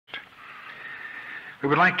We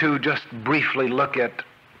would like to just briefly look at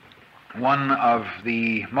one of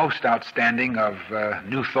the most outstanding of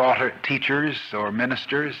New Thought teachers or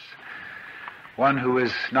ministers, one who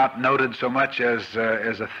is not noted so much as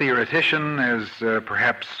a theoretician, as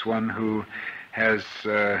perhaps one who has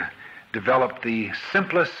developed the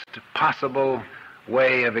simplest possible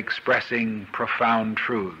way of expressing profound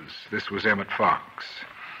truths. This was Emmet Fox,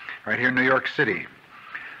 right here in New York City.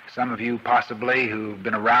 Some of you possibly who've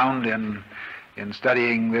been around in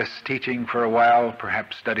studying this teaching for a while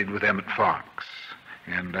perhaps studied with Emmet Fox,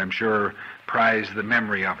 and I'm sure prize the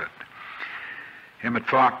memory of it. Emmet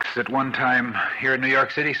Fox at one time here in New York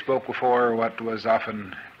City spoke before what was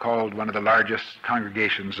often called one of the largest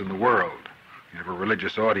congregations in the world, of a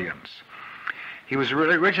religious audience. He was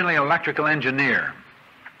originally an electrical engineer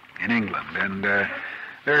in England, and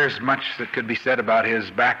there's much that could be said about his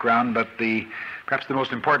background, but perhaps the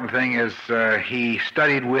most important thing is he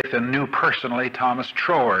studied with and knew personally Thomas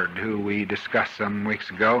Troward, who we discussed some weeks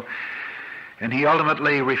ago, and he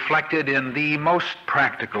ultimately reflected in the most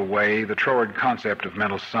practical way the Troward concept of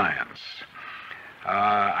mental science.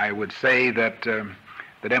 I would say that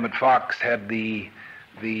Emmet Fox had the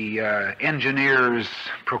engineer's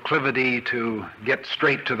proclivity to get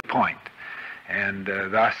straight to the point, and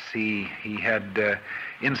thus he had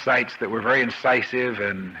insights that were very incisive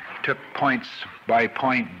and took points by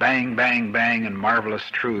point, bang, bang, bang, and marvelous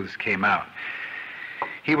truths came out.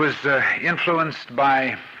 He was influenced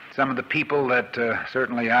by some of the people that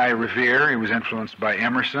certainly I revere. He was influenced by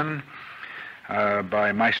Emerson,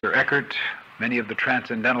 by Meister Eckhart, many of the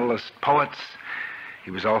transcendentalist poets.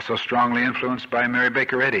 He was also strongly influenced by Mary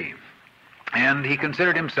Baker Eddy, and he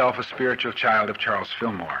considered himself a spiritual child of Charles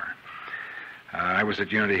Fillmore. I was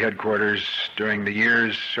at Unity headquarters during the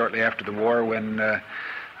years shortly after the war when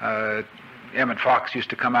Emmet Fox used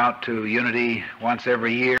to come out to Unity once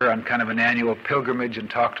every year on kind of an annual pilgrimage and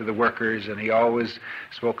talk to the workers, and he always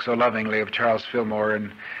spoke so lovingly of Charles Fillmore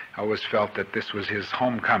and always felt that this was his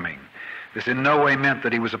homecoming. This in no way meant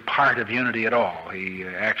that he was a part of Unity at all. He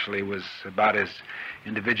actually was about as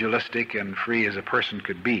individualistic and free as a person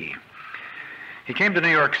could be. He came to New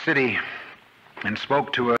York City and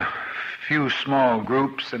spoke to a few small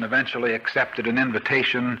groups and eventually accepted an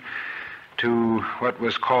invitation to what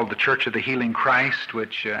was called the Church of the Healing Christ,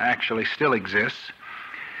 which actually still exists,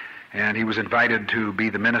 and he was invited to be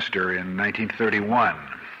the minister in 1931.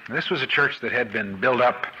 This was a church that had been built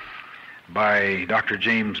up by Dr.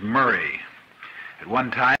 James Murray. At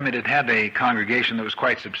one time it had had a congregation that was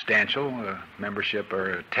quite substantial, a membership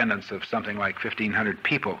or attendance of something like 1,500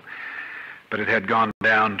 people, but it had gone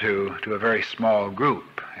down to a very small group.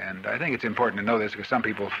 And I think it's important to know this because some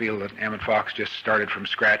people feel that Emmet Fox just started from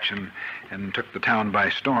scratch and took the town by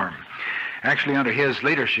storm. Actually, under his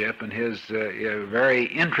leadership and his very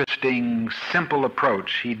interesting, simple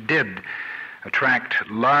approach, he did attract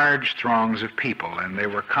large throngs of people, and they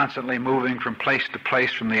were constantly moving from place to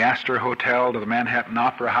place, from the Astor Hotel to the Manhattan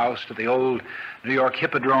Opera House to the old New York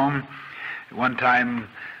Hippodrome. At one time,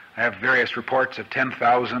 I have various reports of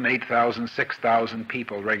 10,000, 8,000, 6,000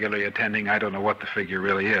 people regularly attending. I don't know what the figure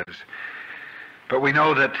really is. But we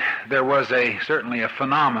know that there was certainly a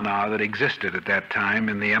phenomena that existed at that time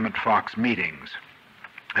in the Emmet Fox meetings.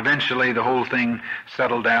 Eventually, the whole thing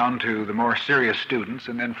settled down to the more serious students,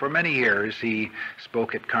 and then for many years he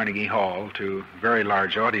spoke at Carnegie Hall to very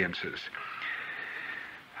large audiences.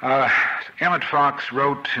 Emmet Fox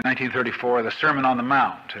wrote in 1934 the Sermon on the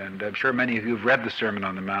Mount, and I'm sure many of you have read the Sermon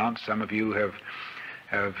on the Mount. Some of you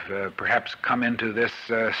have perhaps come into this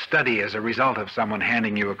study as a result of someone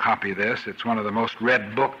handing you a copy of this. It's one of the most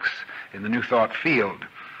read books in the New Thought field.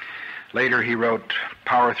 Later he wrote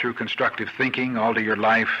Power Through Constructive Thinking, Alter Your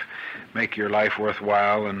Life, Make Your Life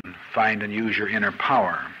Worthwhile, and Find and Use Your Inner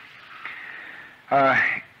Power.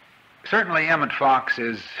 Certainly Emmet Fox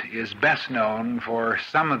is best known for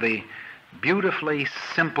some of the beautifully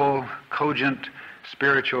simple, cogent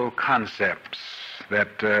spiritual concepts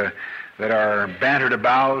that are bantered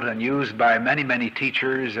about and used by many, many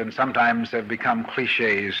teachers and sometimes have become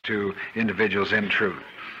cliches to individuals in truth.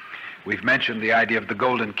 We've mentioned the idea of the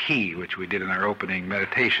golden key, which we did in our opening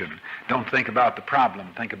meditation. Don't think about the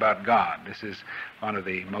problem, think about God. This is one of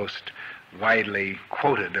the most widely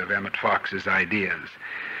quoted of Emmet Fox's ideas.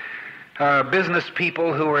 Business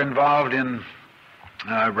people who are involved in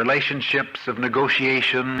relationships of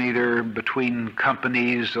negotiation, either between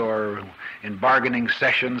companies or in bargaining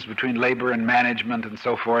sessions between labor and management and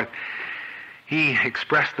so forth, he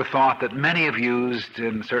expressed the thought that many have used,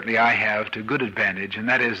 and certainly I have, to good advantage, and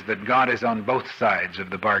that is that God is on both sides of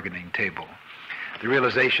the bargaining table. the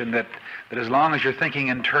realization that as long as you're thinking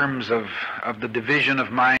in terms of the division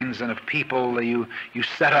of minds and of people, you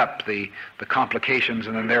set up the complications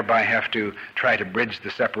and then thereby have to try to bridge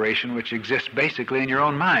the separation which exists basically in your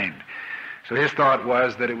own mind. So his thought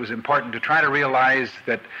was that it was important to try to realize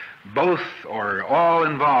that both or all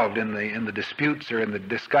involved in the disputes or in the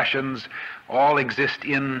discussions all exist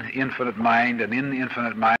in infinite mind, and in the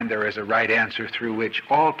infinite mind there is a right answer through which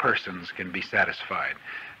all persons can be satisfied.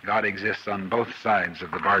 God exists on both sides of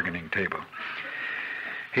the bargaining table.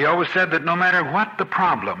 He always said that no matter what the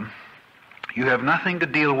problem, you have nothing to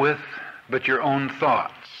deal with but your own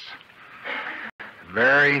thoughts.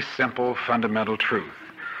 Very simple, fundamental truth.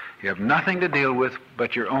 You have nothing to deal with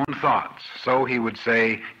but your own thoughts. So he would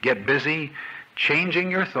say, get busy changing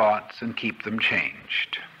your thoughts and keep them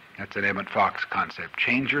changed. That's an Emmet Fox concept.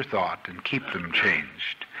 Change your thought and keep them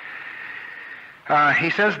changed. He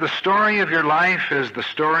says the story of your life is the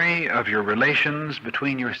story of your relations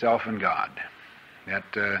between yourself and God.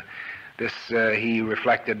 This he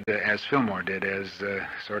reflected, as Fillmore did, as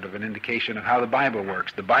sort of an indication of how the Bible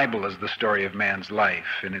works. The Bible is the story of man's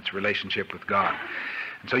life in its relationship with God.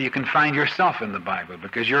 And so you can find yourself in the Bible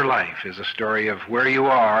because your life is a story of where you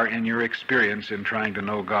are in your experience in trying to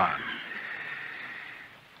know God.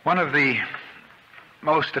 One of the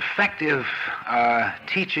most effective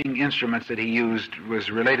teaching instruments that he used was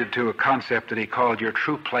related to a concept that he called your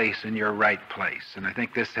true place in your right place. And I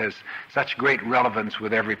think this has such great relevance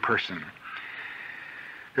with every person.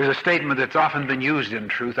 There's a statement that's often been used in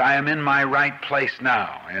truth, I am in my right place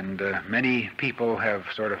now. And many people have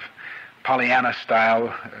sort of Pollyanna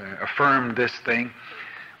style affirmed this thing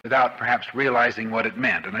without perhaps realizing what it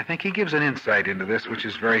meant. And I think he gives an insight into this which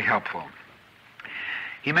is very helpful.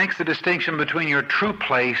 He makes the distinction between your true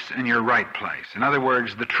place and your right place. In other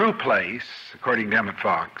words, the true place, according to Emmet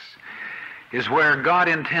Fox, is where God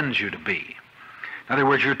intends you to be. In other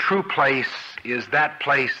words, your true place is that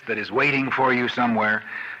place that is waiting for you somewhere,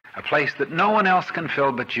 a place that no one else can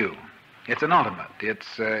fill but you. It's an ultimate.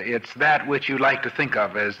 It's that which you like to think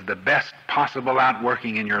of as the best possible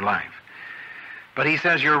outworking in your life. But he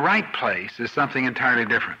says your right place is something entirely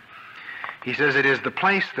different. He says it is the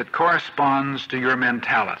place that corresponds to your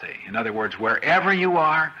mentality. In other words, wherever you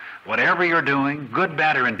are, whatever you're doing, good,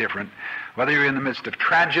 bad, or indifferent, whether you're in the midst of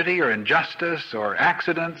tragedy or injustice or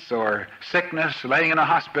accidents or sickness, laying in a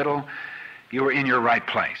hospital, you are in your right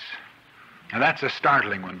place. Now that's a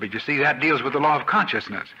startling one, but you see that deals with the law of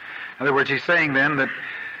consciousness. In other words, he's saying then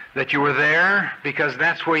that you were there because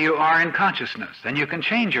that's where you are in consciousness, and you can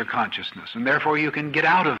change your consciousness, and therefore you can get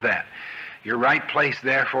out of that. Your right place,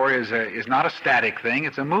 therefore, is not a static thing.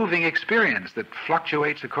 It's a moving experience that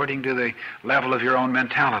fluctuates according to the level of your own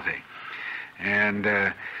mentality. And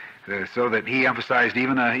so that he emphasized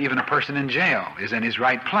even a person in jail is in his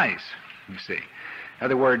right place, you see. In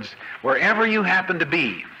other words, wherever you happen to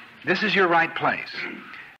be, this is your right place.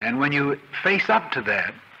 And when you face up to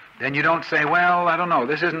that, then you don't say, well, I don't know,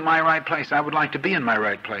 this isn't my right place. I would like to be in my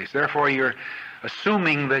right place. Therefore, you're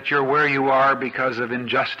assuming that you're where you are because of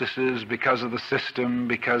injustices, because of the system,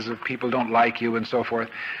 because of people don't like you, and so forth.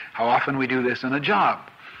 How often we do this in a job.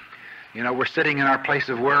 You know, we're sitting in our place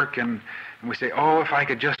of work, and we say, oh, if I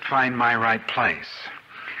could just find my right place.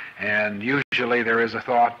 And usually there is a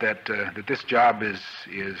thought that this job is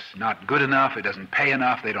not good enough, it doesn't pay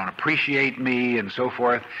enough, they don't appreciate me, and so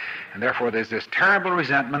forth. And therefore there's this terrible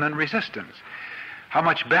resentment and resistance. How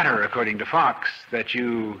much better, according to Fox, that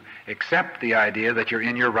you accept the idea that you're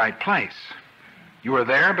in your right place. You are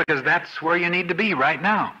there because that's where you need to be right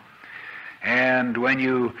now. And when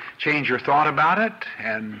you change your thought about it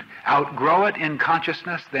and outgrow it in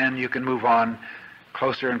consciousness, then you can move on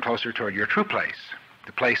closer and closer toward your true place,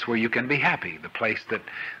 the place where you can be happy, the place that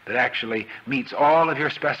actually meets all of your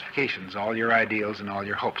specifications, all your ideals and all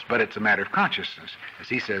your hopes. But it's a matter of consciousness. As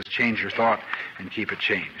he says, change your thought and keep it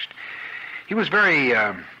changed. He was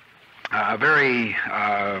a very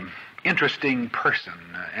interesting person.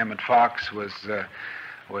 Emmet Fox was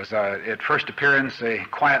at first appearance a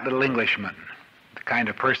quiet little Englishman, the kind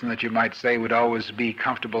of person that you might say would always be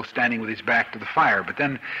comfortable standing with his back to the fire. But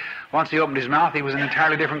then once he opened his mouth, he was an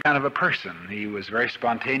entirely different kind of a person. He was very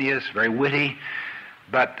spontaneous, very witty,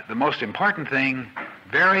 but the most important thing,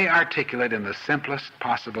 very articulate in the simplest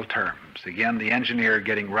possible terms. Again, the engineer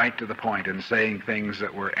getting right to the point and saying things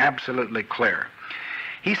that were absolutely clear.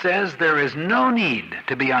 He says there is no need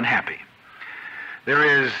to be unhappy. There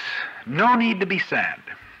is no need to be sad.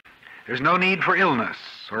 There's no need for illness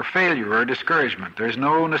or failure or discouragement. There's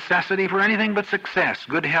no necessity for anything but success,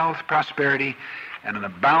 good health, prosperity, and an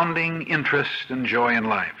abounding interest and joy in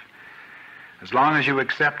life. As long as you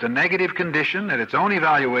accept a negative condition at its own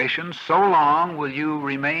evaluation, so long will you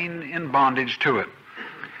remain in bondage to it.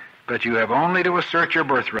 But you have only to assert your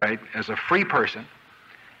birthright as a free person,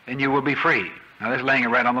 and you will be free. Now, that's laying it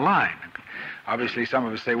right on the line. Obviously, some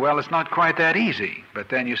of us say, well, it's not quite that easy. But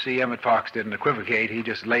then you see Emmet Fox didn't equivocate. He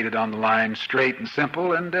just laid it on the line straight and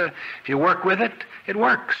simple, and if you work with it, it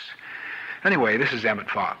works. Anyway, this is Emmet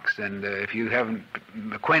Fox, and if you haven't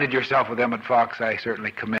acquainted yourself with Emmet Fox, I certainly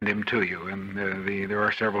commend him to you. And there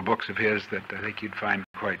are several books of his that I think you'd find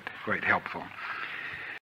quite helpful.